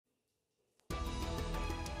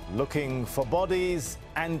Looking for bodies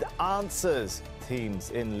and answers.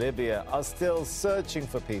 Teams in Libya are still searching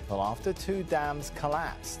for people after 2 dams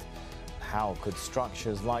collapsed. How could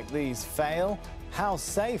structures like these fail? How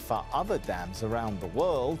safe are other dams around the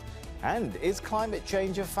world? And is climate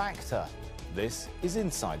change a factor? This is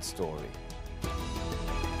Inside Story.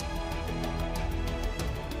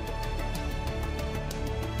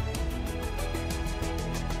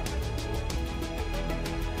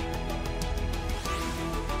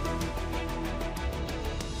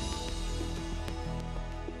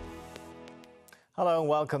 Hello and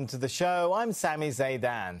welcome to the show. I'm Sami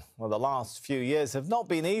Zeidan. Well, the last few years have not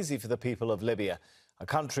been easy for the people of Libya, a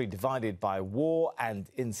country divided by war and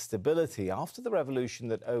instability after the revolution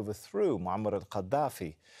that overthrew Muammar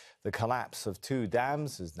Gaddafi. The collapse of 2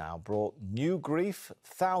 dams has now brought new grief,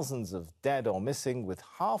 thousands of dead or missing, with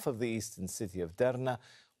half of the eastern city of Derna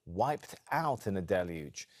wiped out in a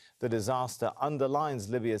deluge. The disaster underlines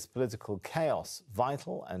Libya's political chaos,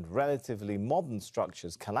 vital and relatively modern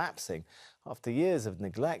structures collapsing after years of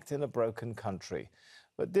neglect in a broken country.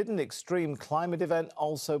 But did an extreme climate event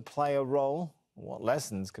also play a role? What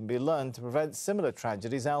lessons can be learned to prevent similar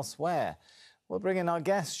tragedies elsewhere? We'll bring in our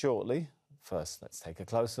guests shortly. First, let's take a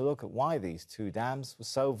closer look at why these 2 dams were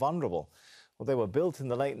so vulnerable. Well, they were built in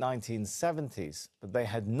the late 1970s, but they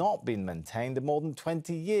had not been maintained in more than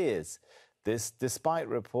 20 years. This despite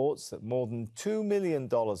reports that more than $2 million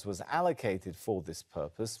was allocated for this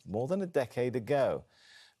purpose more than a decade ago.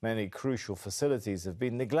 Many crucial facilities have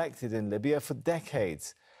been neglected in Libya for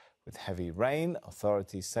decades. With heavy rain,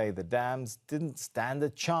 authorities say the dams didn't stand a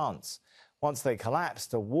chance. Once they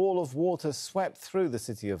collapsed, a wall of water swept through the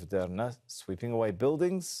city of Derna, sweeping away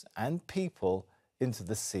buildings and people into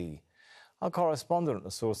the sea. Our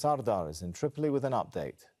correspondent, Sara Hayat, is in Tripoli with an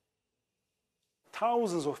update.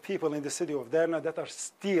 Thousands of people in the city of Derna that are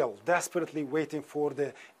still desperately waiting for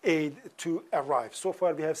the aid to arrive. So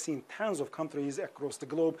far, we have seen tens of countries across the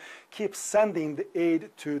globe keep sending the aid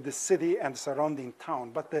to the city and surrounding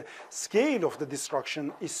town. But the scale of the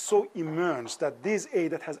destruction is so immense that this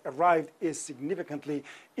aid that has arrived is significantly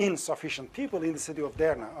insufficient. People in the city of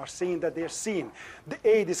Derna are saying that they're seeing the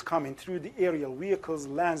aid is coming through the aerial vehicles,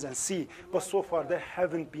 lands and sea, but so far they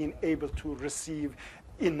haven't been able to receive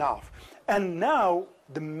enough. And now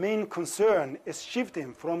the main concern is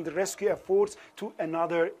shifting from the rescue efforts to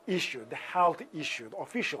another issue, the health issue. The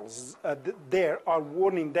officials there are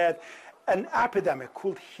warning that an epidemic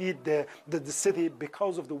could hit the city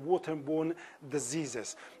because of the waterborne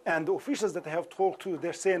diseases. And the officials that I have talked to,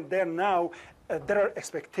 they're saying there are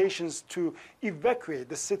expectations to evacuate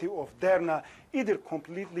the city of Derna either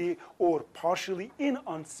completely or partially in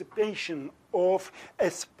anticipation of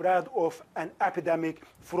a spread of an epidemic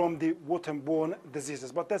from the waterborne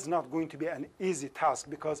diseases. But that's not going to be an easy task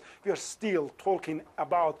because we are still talking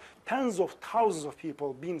about tens of thousands of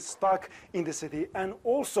people being stuck in the city, and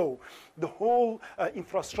also the whole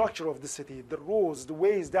infrastructure of the city, the roads, the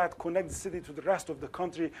ways that connect the city to the rest of the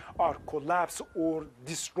country are collapsed or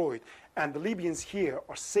destroyed. And the Libyans here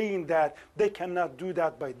are saying that they cannot do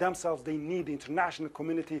that by themselves. They need the international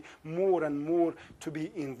community more and more to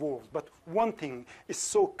be involved. But one thing is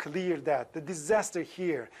so clear, that the disaster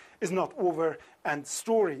here is not over, and the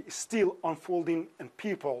story is still unfolding, and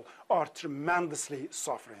people are tremendously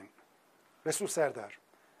suffering. Rasul Sardar,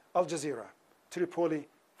 Al Jazeera, Tripoli,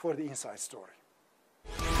 for the Inside Story.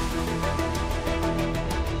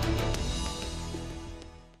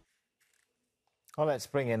 Well, let's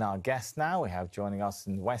bring in our guest now. We have joining us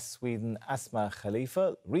in West Sweden, Asma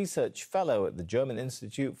Khalifa, Research Fellow at the German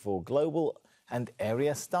Institute for Global and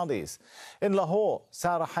Area Studies. In Lahore,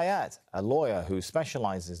 Sara Hayat, a lawyer who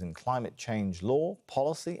specialises in climate change law,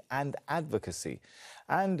 policy and advocacy.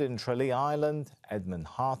 And in Tralee Island, Edmond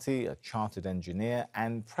Harty, a chartered engineer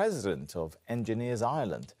and president of Engineers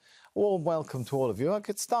Ireland. Well, welcome to all of you. I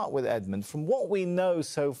could start with Edmond. From what we know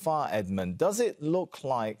so far, Edmond, does it look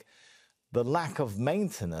like the lack of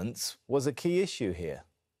maintenance was a key issue here?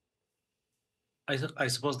 I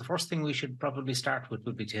suppose the first thing we should probably start with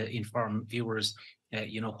would be to inform viewers,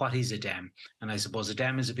 what is a dam? And I suppose a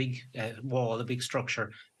dam is a big wall, a big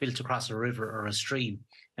structure built across a river or a stream,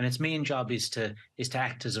 and its main job is to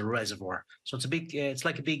act as a reservoir. So it's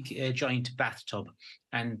like a big giant bathtub,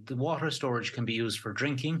 and the water storage can be used for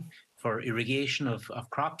drinking, for irrigation of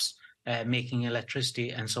crops, making electricity,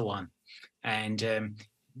 and so on. And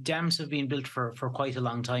dams have been built for quite a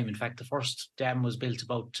long time. In fact, the first dam was built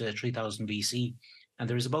about 3000 BC, and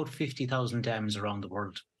there's about 50,000 dams around the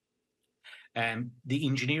world. The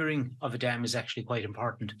engineering of a dam is actually quite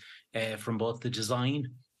important from both the design,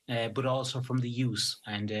 but also from the use,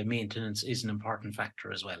 and maintenance is an important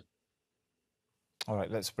factor as well. All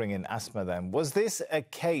right, let's bring in Asma then. Was this a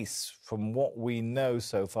case, from what we know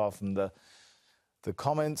so far from the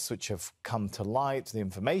comments which have come to light, the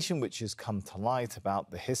information which has come to light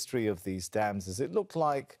about the history of these dams, does it look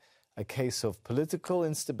like a case of political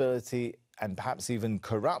instability and perhaps even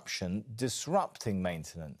corruption disrupting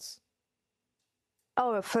maintenance?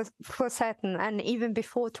 Oh, for certain. And even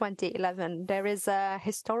before 2011, there is a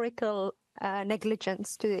historical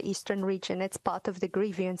negligence to the eastern region. It's part of the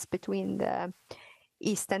grievance between the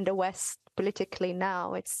East and the West politically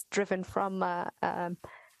now. It's driven from,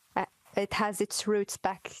 it has its roots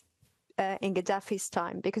back in Gaddafi's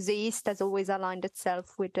time, because the East has always aligned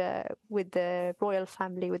itself with the royal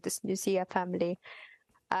family, with the Nuzia family.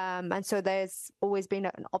 And so there's always been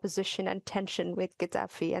an opposition and tension with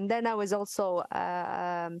Gaddafi. And then I was also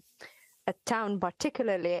a town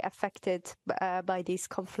particularly affected by these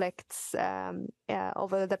conflicts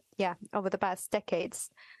over the past decades.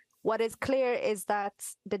 What is clear is that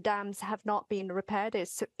the dams have not been repaired.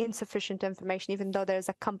 There's insufficient information, even though there's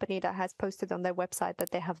a company that has posted on their website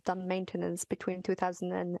that they have done maintenance between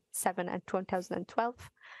 2007 and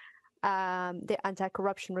 2012. The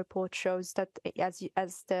anti-corruption report shows that, as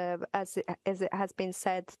it has been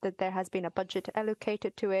said, that there has been a budget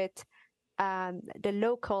allocated to it. The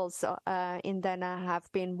locals in Dana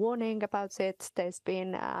have been warning about it. There's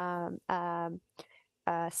been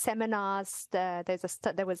seminars. There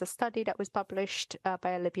was a study that was published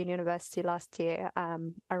by a Libyan university last year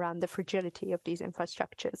around the fragility of these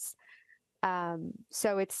infrastructures.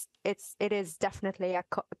 So it is definitely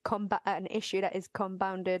an issue that is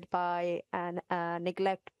compounded by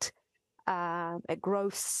neglect, a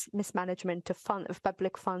gross mismanagement of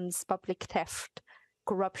public funds, public theft,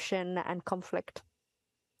 corruption, and conflict.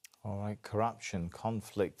 All right, corruption,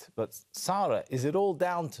 conflict. But Sara, is it all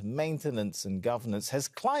down to maintenance and governance? Has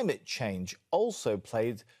climate change also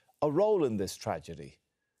played a role in this tragedy?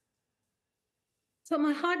 So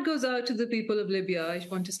my heart goes out to the people of Libya. I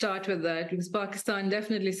want to start with that, because Pakistan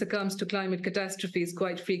definitely succumbs to climate catastrophes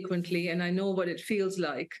quite frequently, and I know what it feels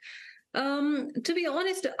like. To be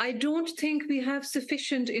honest, I don't think we have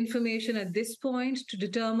sufficient information at this point to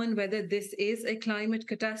determine whether this is a climate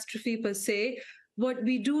catastrophe per se. What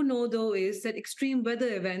we do know, though, is that extreme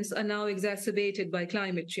weather events are now exacerbated by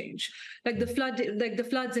climate change. Like the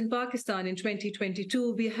floods in Pakistan in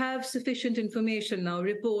 2022, we have sufficient information now,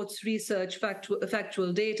 reports, research,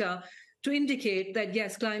 factual data, to indicate that,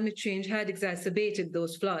 yes, climate change had exacerbated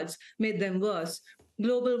those floods, made them worse.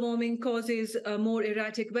 Global warming causes more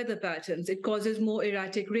erratic weather patterns. It causes more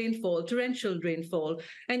erratic rainfall, torrential rainfall.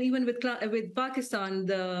 And even with Pakistan,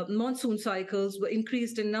 the monsoon cycles were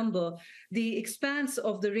increased in number. The expanse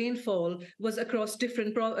of the rainfall was across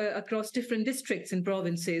different districts and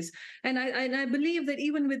provinces. And I believe that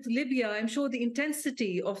even with Libya, I'm sure the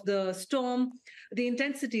intensity of the storm, the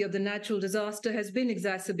intensity of the natural disaster has been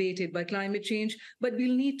exacerbated by climate change, but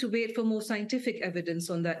we'll need to wait for more scientific evidence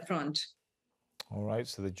on that front. All right,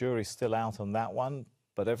 so the jury's still out on that one,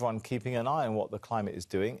 but everyone keeping an eye on what the climate is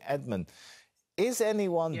doing. Edmond,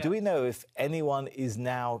 do we know if anyone is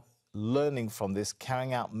now learning from this,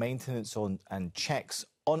 carrying out maintenance and checks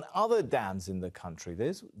on other dams in the country?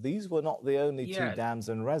 These were not the only two dams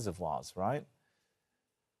and reservoirs, right?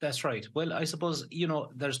 That's right. Well, I suppose,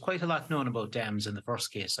 there's quite a lot known about dams in the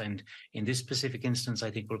first case. And in this specific instance,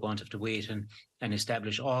 I think we're going to have to wait and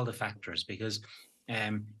establish all the factors, because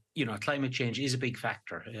climate change is a big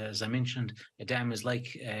factor. As I mentioned, a dam is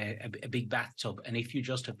like a big bathtub, and if you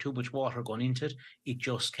just have too much water going into it, it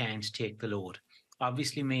just can't take the load.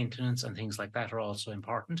 Obviously, maintenance and things like that are also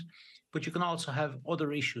important, but you can also have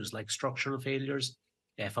other issues like structural failures,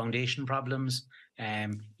 foundation problems,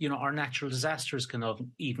 or natural disasters can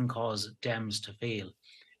even cause dams to fail.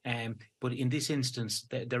 But in this instance,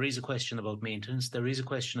 there is a question about maintenance, there is a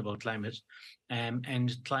question about climate,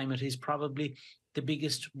 and climate is probably the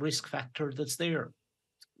biggest risk factor that's there,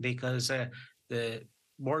 because the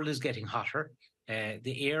world is getting hotter,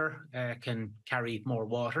 the air can carry more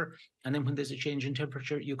water, and then when there's a change in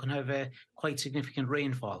temperature, you can have a quite significant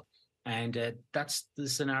rainfall. And that's the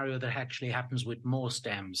scenario that actually happens with most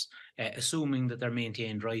dams, assuming that they're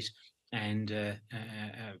maintained right and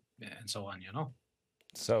so on,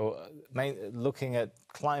 So looking at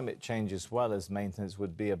climate change as well as maintenance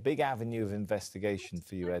would be a big avenue of investigation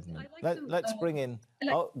for you, Edmond. Let's bring in...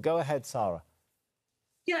 go ahead, Sara.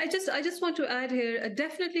 Yeah, I just want to add here,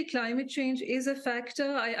 definitely climate change is a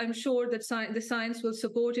factor. I'm sure that the science will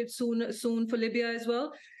support it soon for Libya as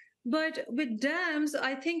well. But with dams,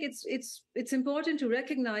 I think it's important to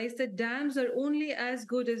recognize that dams are only as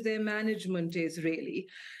good as their management is, really.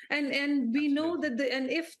 And we know that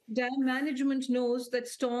and if dam management knows that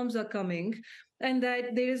storms are coming and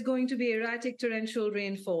that there is going to be erratic torrential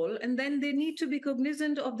rainfall, and then they need to be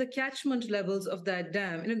cognizant of the catchment levels of that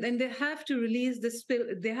dam, and they have to release the spill,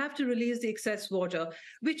 they have to release the excess water,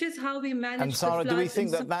 which is how we manage. And Sara, do we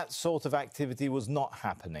think that that sort of activity was not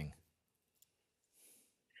happening?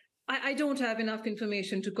 I don't have enough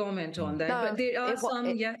information to comment on that, No, but there are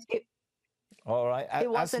some, yes. All right. It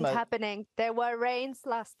wasn't Asma. happening. There were rains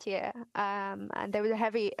last year, and there were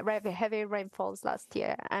heavy rainfalls last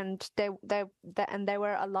year, and there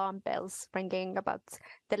were alarm bells ringing about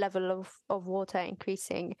the level of water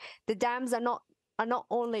increasing. The dams are not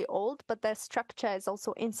only old, but their structure is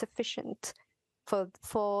also insufficient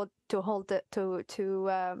to hold it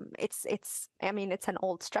it's I mean, it's an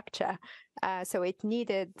old structure, so it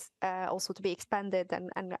needed also to be expanded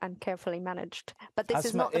and carefully managed. But this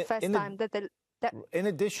is not the first time that in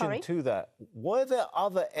addition to that, were there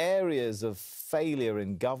other areas of failure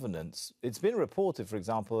in governance? It's been reported, for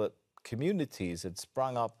example, that communities had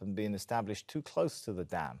sprung up and been established too close to the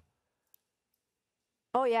dam.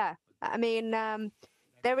 Oh yeah, I mean,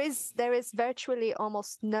 there is virtually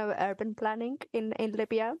almost no urban planning in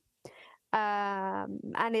Libya,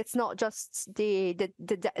 and it's not just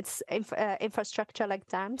it's infrastructure like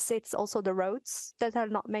dams. It's also the roads that are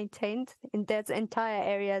not maintained. And there's entire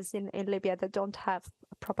areas in Libya that don't have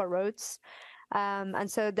proper roads,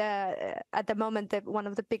 and so at the moment one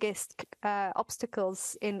of the biggest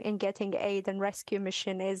obstacles in getting aid and rescue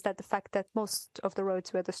mission is that the fact that most of the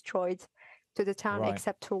roads were destroyed to the town,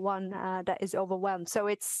 except for one that is overwhelmed. So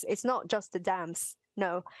it's not just the dams.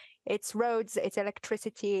 No, it's roads, it's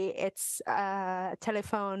electricity, it's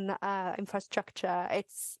telephone infrastructure,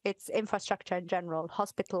 it's infrastructure in general,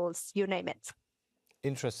 hospitals, you name it.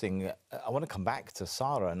 Interesting. I want to come back to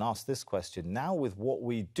Sara and ask this question. Now, with what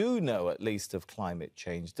we do know, at least, of climate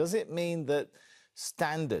change, does it mean that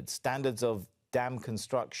standards of dam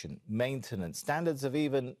construction, maintenance, standards of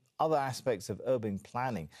even other aspects of urban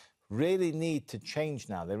planning really need to change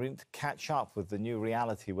now? They need to catch up with the new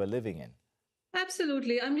reality we're living in.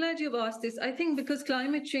 Absolutely. I'm glad you've asked this. I think because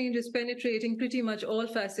climate change is penetrating pretty much all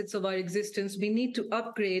facets of our existence, we need to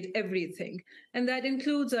upgrade everything. And that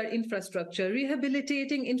includes our infrastructure.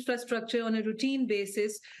 Rehabilitating infrastructure on a routine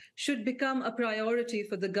basis should become a priority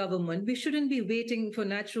for the government. We shouldn't be waiting for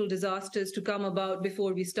natural disasters to come about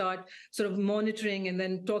before we start sort of monitoring and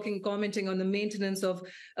then commenting on the maintenance of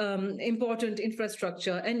important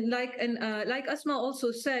infrastructure. And like Asma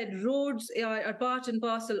also said, roads are part and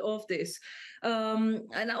parcel of this.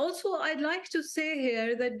 And also, I'd like to say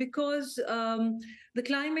here that because the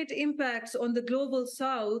climate impacts on the global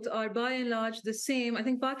south are by and large the same, I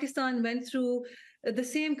think Pakistan went through the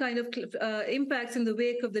same kind of impacts in the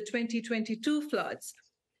wake of the 2022 floods.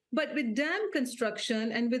 But with dam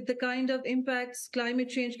construction and with the kind of impacts climate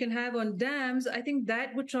change can have on dams, I think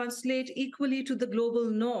that would translate equally to the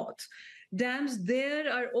global north. Dams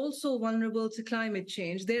there are also vulnerable to climate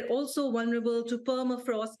change. They're also vulnerable to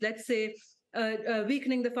permafrost, let's say,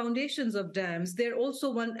 weakening the foundations of dams. They're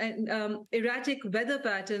also erratic weather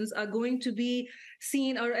patterns are going to be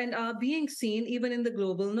seen and are being seen even in the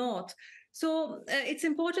global north. So it's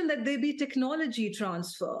important that there be technology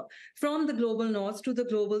transfer from the global north to the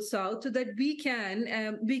global south so that we can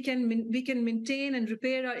maintain and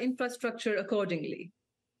repair our infrastructure accordingly.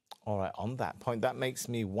 All right, on that point, that makes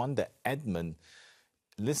me wonder, Edmond,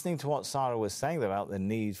 listening to what Sara was saying about the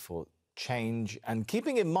need for change and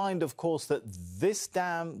keeping in mind, of course, that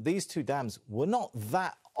these two dams were not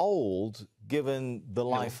that old given the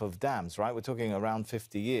life of dams, right? We're talking around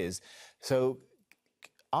 50 years. So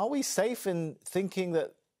are we safe in thinking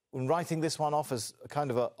that when writing this one off as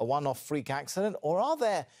kind of a one-off freak accident, or are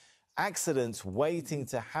there accidents waiting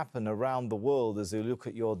to happen around the world as you look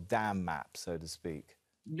at your dam map, so to speak?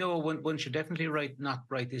 No, one should definitely not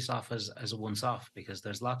write this off as a once-off, because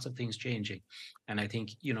there's lots of things changing. And I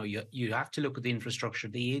think, you have to look at the infrastructure,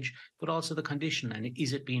 the age, but also the condition, and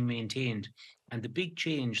is it being maintained? And the big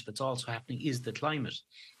change that's also happening is the climate.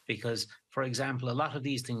 Because, for example, a lot of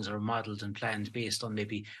these things are modelled and planned based on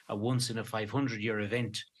maybe a once-in-a-500-year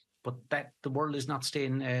event, but that the world is not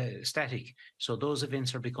staying static. So those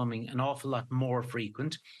events are becoming an awful lot more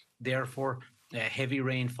frequent. Therefore, heavy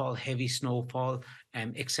rainfall, heavy snowfall,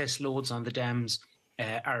 excess loads on the dams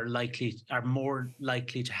are more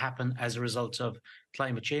likely to happen as a result of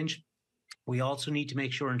climate change. We also need to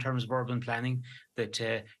make sure, in terms of urban planning, that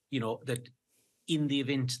that in the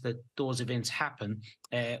event that those events happen,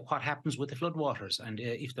 what happens with the floodwaters? And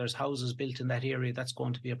if there's houses built in that area, that's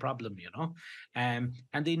going to be a problem, you know. And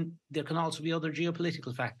then there can also be other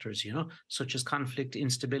geopolitical factors, you know, such as conflict,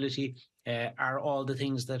 instability. Are all the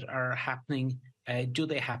things that are happening, do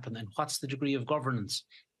they happen? And what's the degree of governance?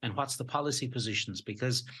 And what's the policy positions?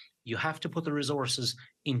 Because you have to put the resources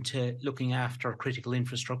into looking after critical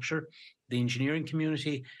infrastructure. The engineering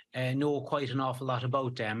community know quite an awful lot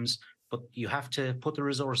about dams, but you have to put the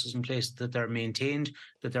resources in place that they're maintained,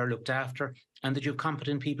 that they're looked after, and that you have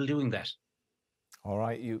competent people doing that. All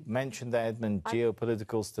right, you mentioned there, Edmond,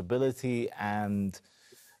 geopolitical stability and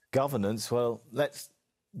governance. Well,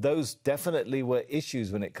 those definitely were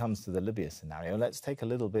issues when it comes to the Libya scenario. Let's take a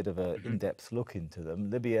little bit of an in-depth look into them.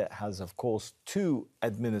 Libya has, of course, two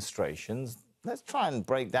administrations. Let's try and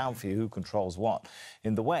break down for you who controls what.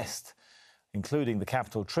 In the West, including the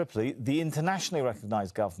capital Tripoli, the internationally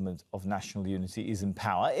recognised government of national unity is in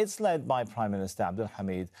power. It's led by Prime Minister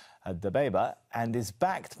Abdulhamid Dbeibeh and is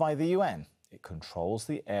backed by the UN. It controls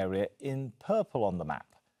the area in purple on the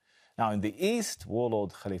map. Now, in the east,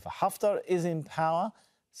 warlord Khalifa Haftar is in power,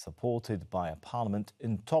 supported by a parliament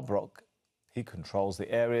in Tobruk. He controls the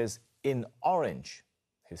areas in orange.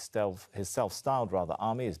 His self-styled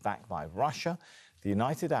army is backed by Russia, the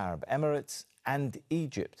United Arab Emirates and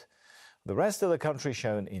Egypt. The rest of the country,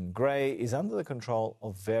 shown in grey, is under the control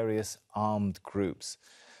of various armed groups.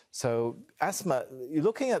 So, Asma, you're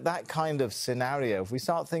looking at that kind of scenario. If we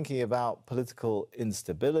start thinking about political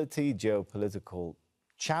instability, geopolitical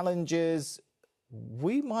challenges,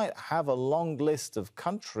 we might have a long list of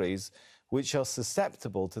countries which are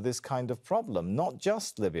susceptible to this kind of problem. Not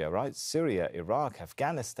just Libya, right? Syria, Iraq,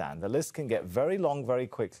 Afghanistan. The list can get very long very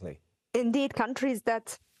quickly. Indeed, countries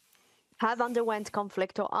that have underwent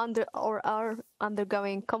conflict or are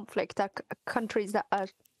undergoing conflict are countries that are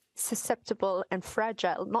susceptible and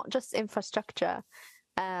fragile, not just infrastructure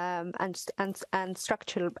and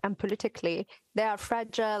structural and politically. They are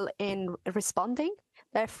fragile in responding.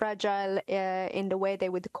 They're fragile in the way they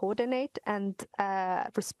would coordinate and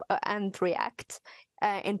react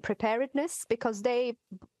in preparedness, because they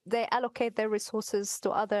allocate their resources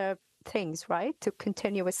to other things, right? To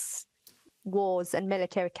continuous wars and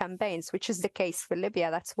military campaigns, which is the case for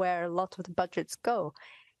Libya. That's where a lot of the budgets go.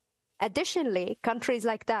 Additionally, countries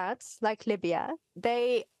like that, like Libya,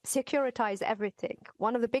 they securitize everything.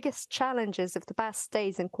 One of the biggest challenges of the past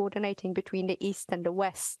days in coordinating between the East and the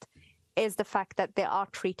West is the fact that they are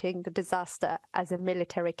treating the disaster as a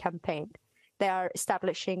military campaign. They are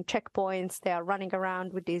establishing checkpoints. They are running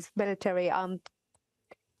around with these military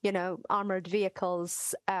armored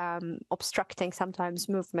vehicles, obstructing sometimes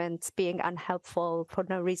movements, being unhelpful for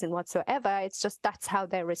no reason whatsoever. It's just that's how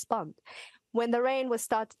they respond. When the rain was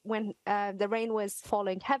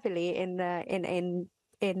falling heavily on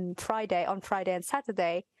Friday and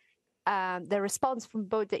Saturday, the response from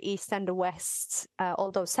both the East and the West,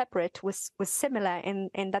 although separate, was similar in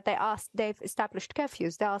that they've established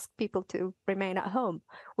curfews. They asked people to remain at home,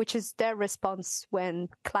 which is their response when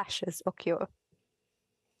clashes occur.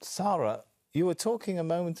 Sara, you were talking a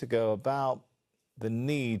moment ago about the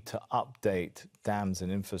need to update dams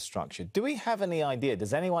and infrastructure. Do we have any idea?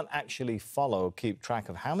 Does anyone actually keep track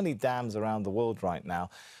of how many dams around the world right now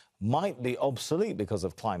might be obsolete because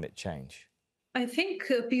of climate change? I think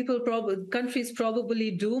countries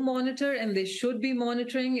probably do monitor, and they should be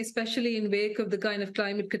monitoring, especially in wake of the kind of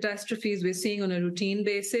climate catastrophes we're seeing on a routine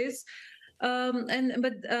basis. But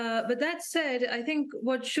that said, I think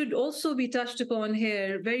what should also be touched upon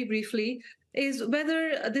here very briefly is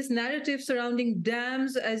whether this narrative surrounding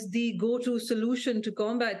dams as the go-to solution to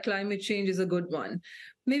combat climate change is a good one.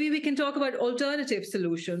 Maybe we can talk about alternative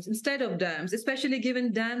solutions instead of dams, especially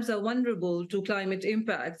given dams are vulnerable to climate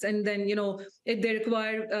impacts, and then they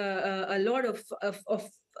require a lot of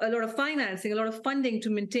financing, a lot of funding to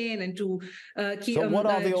maintain and to keep. So, what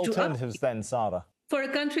are the alternatives then, Sara? For a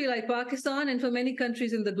country like Pakistan and for many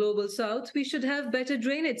countries in the global south, we should have better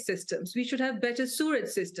drainage systems. We should have better sewerage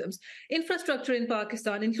systems. Infrastructure in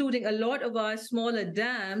Pakistan, including a lot of our smaller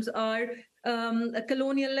dams, are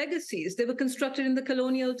colonial legacies. They were constructed in the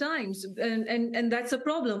colonial times, and that's a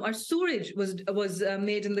problem. Our sewerage was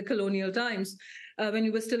made in the colonial times when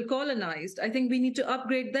we were still colonized. I think we need to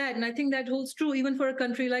upgrade that, and I think that holds true even for a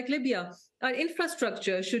country like Libya. Our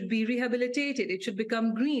infrastructure should be rehabilitated. It should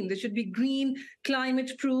become green. There should be green,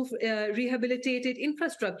 climate-proof, rehabilitated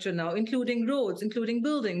infrastructure now, including roads, including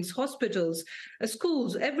buildings, hospitals,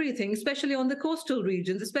 schools, everything, especially on the coastal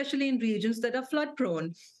regions, especially in regions that are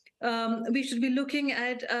flood-prone. We should be looking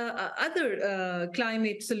at other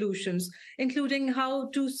climate solutions, including how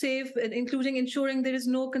to save, including ensuring there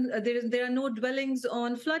are no dwellings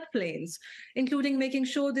on floodplains, including making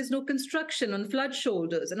sure there's no construction on flood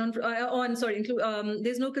shoulders and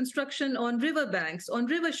there's no construction on river banks, on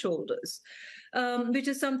river shoulders. Which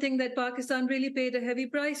is something that Pakistan really paid a heavy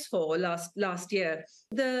price for last year.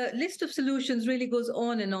 The list of solutions really goes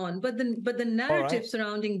on and on, but the narrative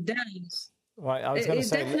surrounding dams. Right, I was going to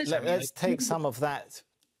say, let's take some of that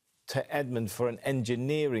to Edmond for an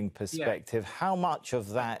engineering perspective. Yeah. How much of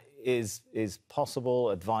that is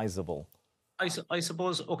possible, advisable? I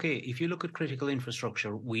suppose, OK, if you look at critical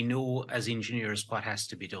infrastructure, we know as engineers what has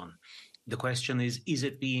to be done. The question is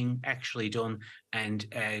it being actually done? And,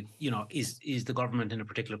 is the government in a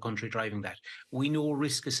particular country driving that? We know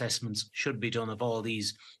risk assessments should be done of all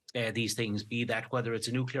these things, be that whether it's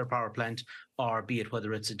a nuclear power plant or be it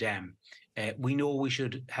whether it's a dam. We know we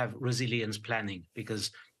should have resilience planning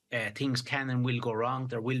because things can and will go wrong.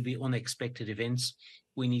 There will be unexpected events.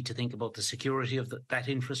 We need to think about the security of that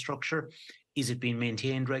infrastructure. Is it being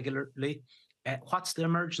maintained regularly? What's the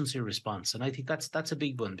emergency response? And I think that's a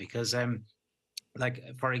big one because, like,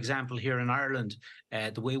 for example, here in Ireland,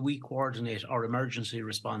 the way we coordinate our emergency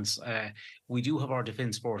response, we do have our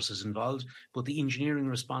defence forces involved, but the engineering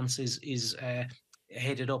response is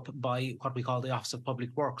headed up by what we call the Office of Public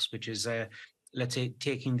Works, which is, let's say,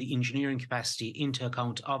 taking the engineering capacity into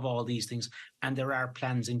account of all these things. And there are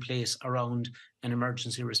plans in place around an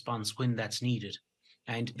emergency response when that's needed.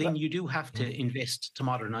 And then you do have to invest to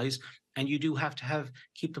modernise, and you do have to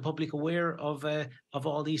keep the public aware of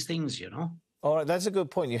all these things, you know. All right, that's a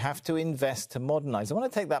good point. You have to invest to modernise. I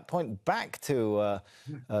want to take that point back to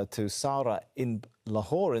Sara in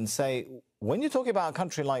Lahore and say, when you're talking about a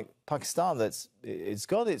country like Pakistan it's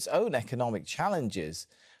got its own economic challenges,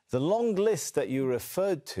 the long list that you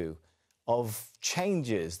referred to of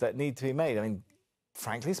changes that need to be made, I mean,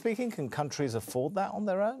 frankly speaking, can countries afford that on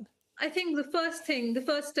their own? I think the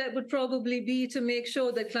first step would probably be to make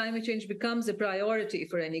sure that climate change becomes a priority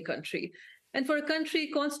for any country. And for a country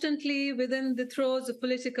constantly within the throes of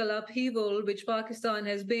political upheaval, which Pakistan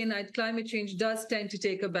has been, climate change does tend to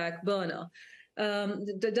take a back burner.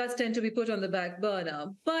 Does tend to be put on the back burner.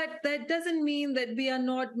 But that doesn't mean that we are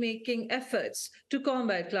not making efforts to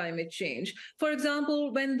combat climate change. For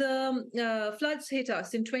example, when the floods hit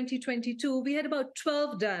us in 2022, we had about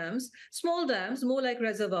 12 dams, small dams, more like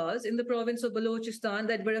reservoirs, in the province of Balochistan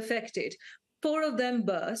that were affected. 4 of them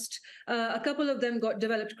burst. A couple of them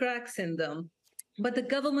developed cracks in them. But the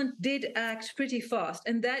government did act pretty fast,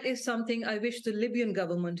 and that is something I wish the Libyan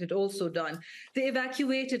government had also done. They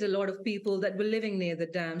evacuated a lot of people that were living near the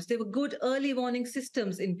dams. There were good early warning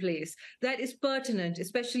systems in place. That is pertinent,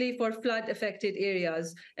 especially for flood-affected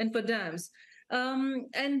areas and for dams.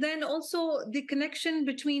 And then also the connection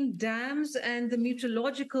between dams and the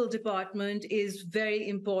meteorological department is very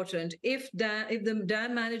important. If the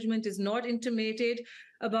dam management is not intimated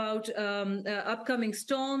about upcoming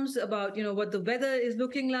storms, about what the weather is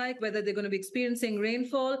looking like, whether they're going to be experiencing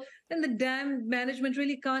rainfall, then the dam management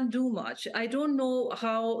really can't do much. I don't know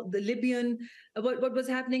how what was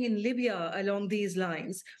happening in Libya along these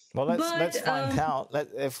lines. Well, let's find out.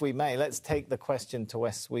 If we may, let's take the question to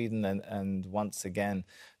West Sweden and once again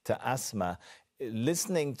to Asma.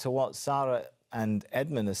 Listening to what Sara and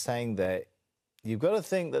Edmond are saying there, you've got to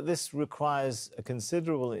think that this requires a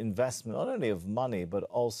considerable investment, not only of money, but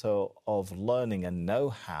also of learning and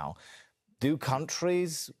know-how. Do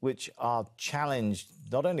countries which are challenged,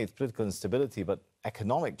 not only with political instability, but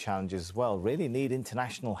economic challenges as well, really need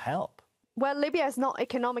international help? Well, Libya is not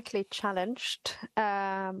economically challenged.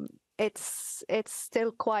 It's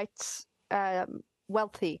still quite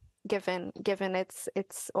wealthy, given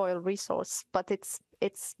its oil resource, but it's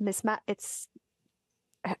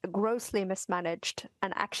grossly mismanaged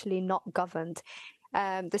and actually not governed.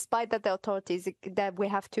 Despite that the authorities, that we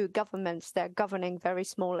have 2 governments that are governing very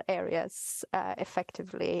small areas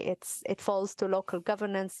effectively. It falls to local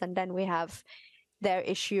governance, and then we have their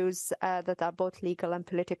issues that are both legal and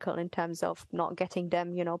political in terms of not getting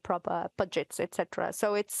them, proper budgets, etc.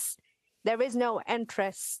 So there is no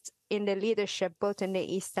interest in the leadership, both in the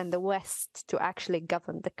East and the West, to actually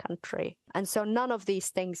govern the country. And so none of these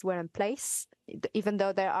things were in place, even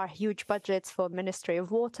though there are huge budgets for Ministry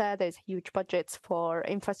of Water, there's huge budgets for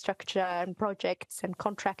infrastructure and projects and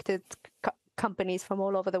contracted companies from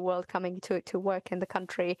all over the world coming to work in the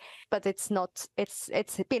country. But it's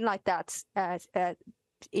been like that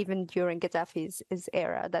even during Gaddafi's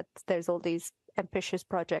era, that there's all these ambitious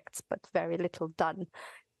projects, but very little done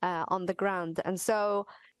on the ground. And so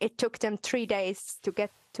it took them 3 days to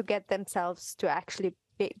get themselves to actually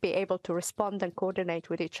be able to respond and coordinate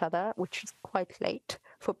with each other, which is quite late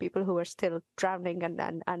for people who are still drowning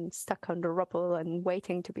and stuck under rubble and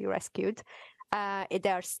waiting to be rescued.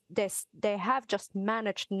 They have just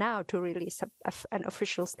managed now to release an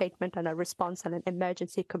official statement and a response and an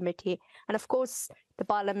emergency committee. And of course, the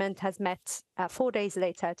parliament has met 4 days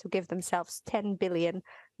later to give themselves $10 billion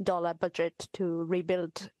budget to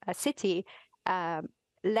rebuild a city,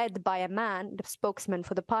 led by a man, the spokesman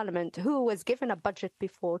for the parliament, who was given a budget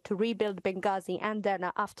before to rebuild Benghazi and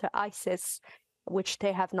Derna after ISIS, which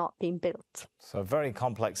they have not been built. So a very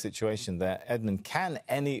complex situation there. Edmond, can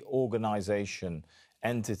any organisation,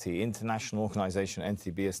 entity, international organisation,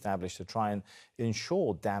 entity be established to try and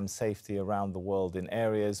ensure dam safety around the world in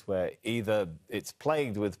areas where either it's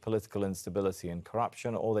plagued with political instability and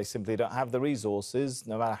corruption, or they simply don't have the resources,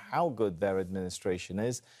 no matter how good their administration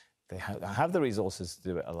is, they have the resources to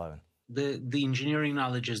do it alone? The engineering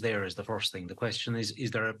knowledge is there is the first thing. The question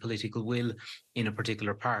is there a political will in a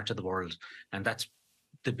particular part of the world? And that's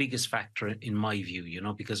the biggest factor in my view, you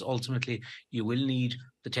know, because ultimately you will need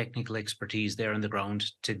the technical expertise there on the ground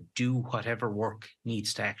to do whatever work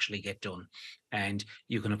needs to actually get done. And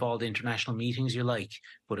you can have all the international meetings you like,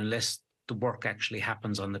 but unless the work actually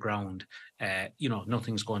happens on the ground, you know,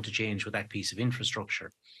 nothing's going to change with that piece of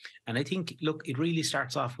infrastructure. And I think, look, it really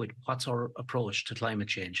starts off with what's our approach to climate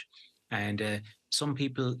change. And some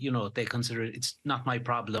people, you know, they consider it's not my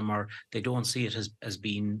problem, or they don't see it as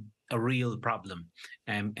being a real problem.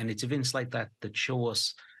 And it's events like that that show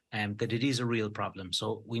us that it is a real problem.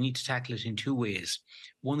 So we need to tackle it in two ways.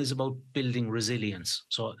 One is about building resilience.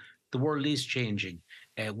 So the world is changing.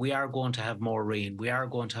 We are going to have more rain. We are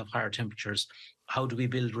going to have higher temperatures. How do we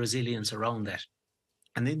build resilience around that?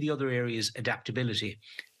 And then the other area is adaptability.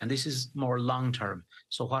 And this is more long-term.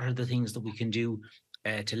 So what are the things that we can do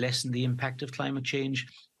to lessen the impact of climate change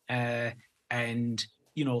and,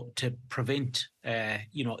 you know, to prevent,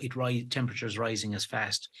 you know, temperatures rising as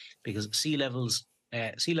fast? Because sea levels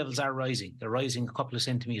are rising. They're rising a couple of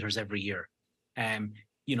centimetres every year.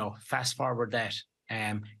 You know, fast forward that.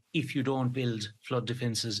 If you don't build flood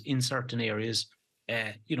defences in certain areas,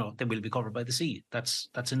 you know, they will be covered by the sea. That's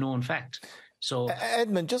a known fact. So,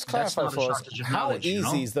 Edmond, just clarify for us, how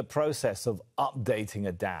easy is the process of updating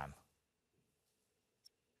a dam?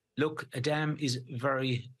 Look, a dam is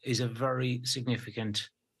a very significant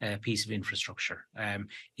piece of infrastructure.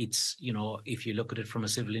 It's, you know, if you look at it from a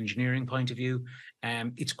civil engineering point of view,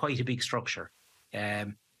 it's quite a big structure.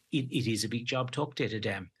 It is a big job to update a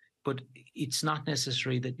dam, but it's not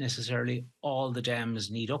necessary that necessarily all the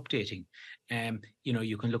dams need updating. You know,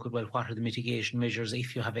 you can look at, well, what are the mitigation measures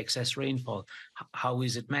if you have excess rainfall? How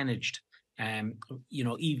is it managed? You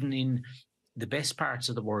know, even in the best parts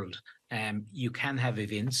of the world, you can have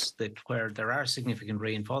events where there are significant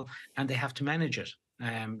rainfall and they have to manage it.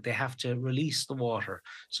 They have to release the water.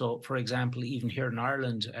 So, for example, even here in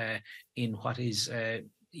Ireland, in what is,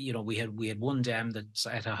 you know, we had one dam that's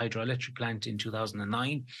at a hydroelectric plant in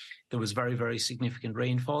 2009. There was very, very significant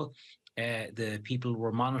rainfall. The people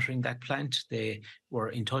were monitoring that plant. They were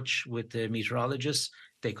in touch with the meteorologists.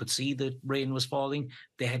 They could see that rain was falling.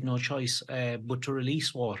 They had no choice but to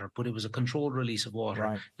release water, but it was a controlled release of water.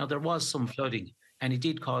 Right. Now, there was some flooding, and it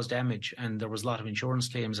did cause damage, and there was a lot of insurance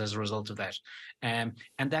claims as a result of that. And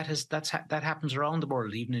that happens around the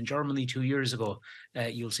world. Even in Germany 2 years ago,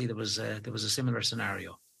 you'll see there was a similar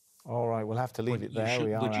scenario. All right, we'll have to leave it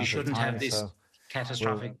there. But you shouldn't have this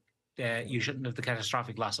catastrophic. You shouldn't have the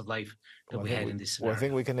catastrophic loss of life that we had in this scenario. Well, I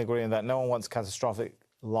think we can agree on that. No one wants catastrophic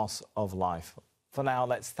loss of life. For now,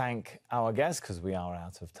 let's thank our guests, because we are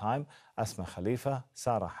out of time, Asma Khalifa,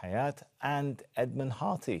 Sara Hayat and Edmond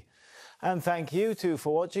Harty. And thank you too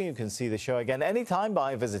for watching. You can see the show again anytime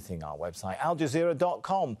by visiting our website,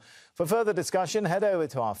 aljazeera.com. For further discussion, head over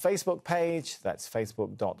to our Facebook page. That's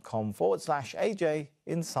facebook.com/AJ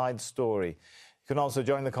Inside Story. You can also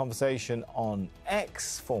join the conversation on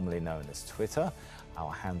X, formerly known as Twitter.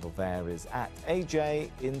 Our handle there is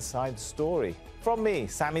 @AJ Inside Story. From me,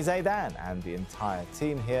 Sami Zeidan, and the entire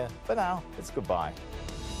team here, for now, it's goodbye.